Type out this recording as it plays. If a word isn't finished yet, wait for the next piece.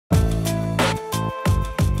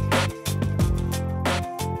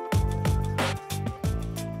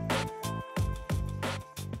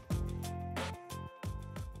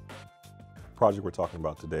project we're talking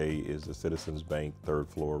about today is the Citizens Bank third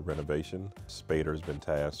floor renovation. Spaeder has been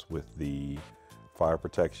tasked with the fire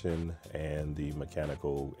protection and the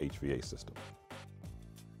mechanical HVAC system.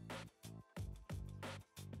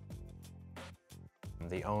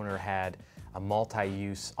 The owner had a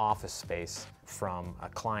multi-use office space from a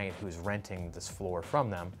client who's renting this floor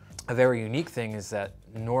from them. A very unique thing is that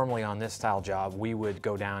normally on this style job, we would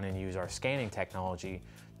go down and use our scanning technology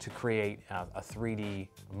to create a 3D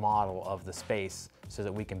model of the space so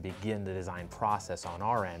that we can begin the design process on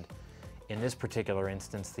our end. In this particular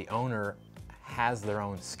instance, the owner has their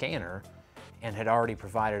own scanner and had already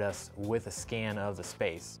provided us with a scan of the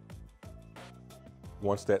space.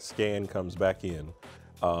 Once that scan comes back in,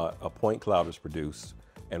 a point cloud is produced,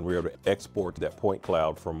 and we're able to export that point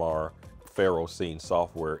cloud from our Faro Scene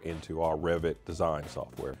software into our Revit design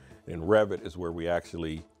software. In Revit is where we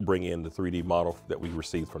actually bring in the 3D model that we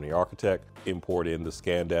received from the architect, import in the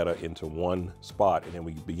scan data into one spot, and then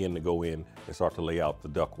we begin to go in and start to lay out the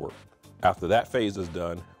ductwork. After that phase is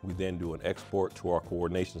done, we then do an export to our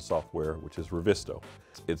coordination software, which is Revisto.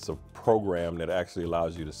 It's a program that actually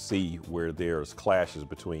allows you to see where there's clashes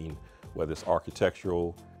between whether it's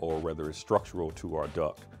architectural or whether it's structural to our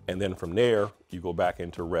duct. And then from there, you go back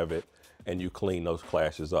into Revit and you clean those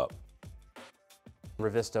clashes up.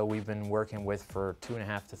 Revisto we've been working with for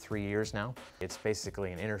 2.5 to 3 years now. It's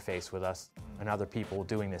basically an interface with us and other people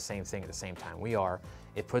doing the same thing at the same time we are.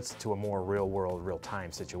 It puts it to a more real-world,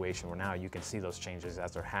 real-time situation where now you can see those changes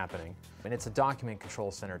as they're happening. And it's a document control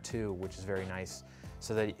center too, which is very nice,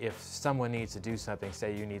 so that if someone needs to do something,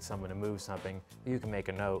 say you need someone to move something, you can make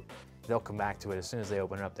a note. They'll come back to it as soon as they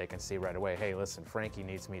open it up. They can see right away, hey, listen, Frankie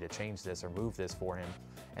needs me to change this or move this for him.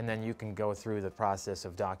 And then you can go through the process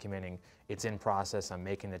of documenting it's in process, I'm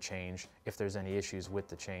making the change, if there's any issues with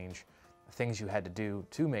the change, things you had to do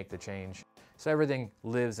to make the change. So everything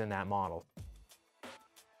lives in that model.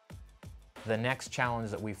 The next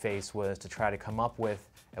challenge that we faced was to try to come up with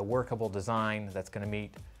a workable design that's going to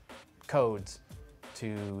meet codes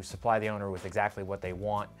to supply the owner with exactly what they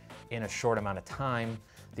want in a short amount of time.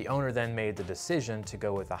 The owner then made the decision to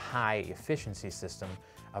go with a high efficiency system,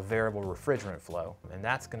 a variable refrigerant flow. And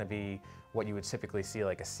that's going to be what you would typically see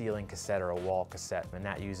like a ceiling cassette or a wall cassette. And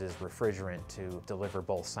that uses refrigerant to deliver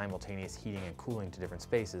both simultaneous heating and cooling to different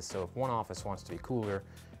spaces. So if one office wants to be cooler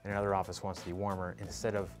and another office wants to be warmer,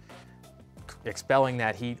 instead of expelling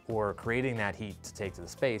that heat or creating that heat to take to the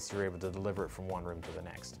space, you're able to deliver it from one room to the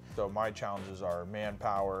next. So my challenges are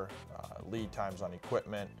manpower, lead times on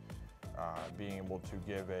equipment, being able to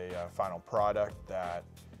give a final product that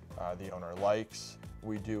the owner likes.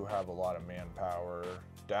 We do have a lot of manpower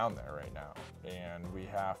down there right now, and we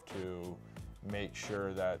have to make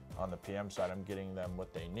sure that on the PM side I'm getting them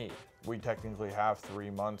what they need. We technically have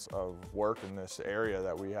 3 months of work in this area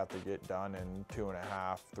that we have to get done in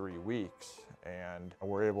 2.5, 3 weeks, and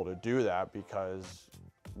we're able to do that because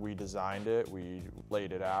we designed it, we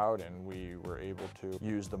laid it out, and we were able to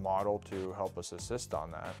use the model to help us assist on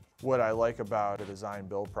that. What I like about the design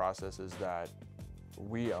build process is that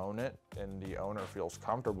we own it and the owner feels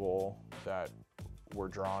comfortable that we're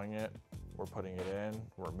drawing it, we're putting it in,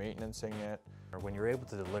 we're maintaining it. When you're able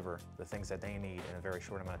to deliver the things that they need in a very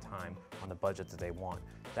short amount of time on the budget that they want,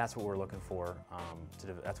 that's what we're looking for,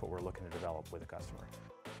 that's what we're looking to develop with a customer.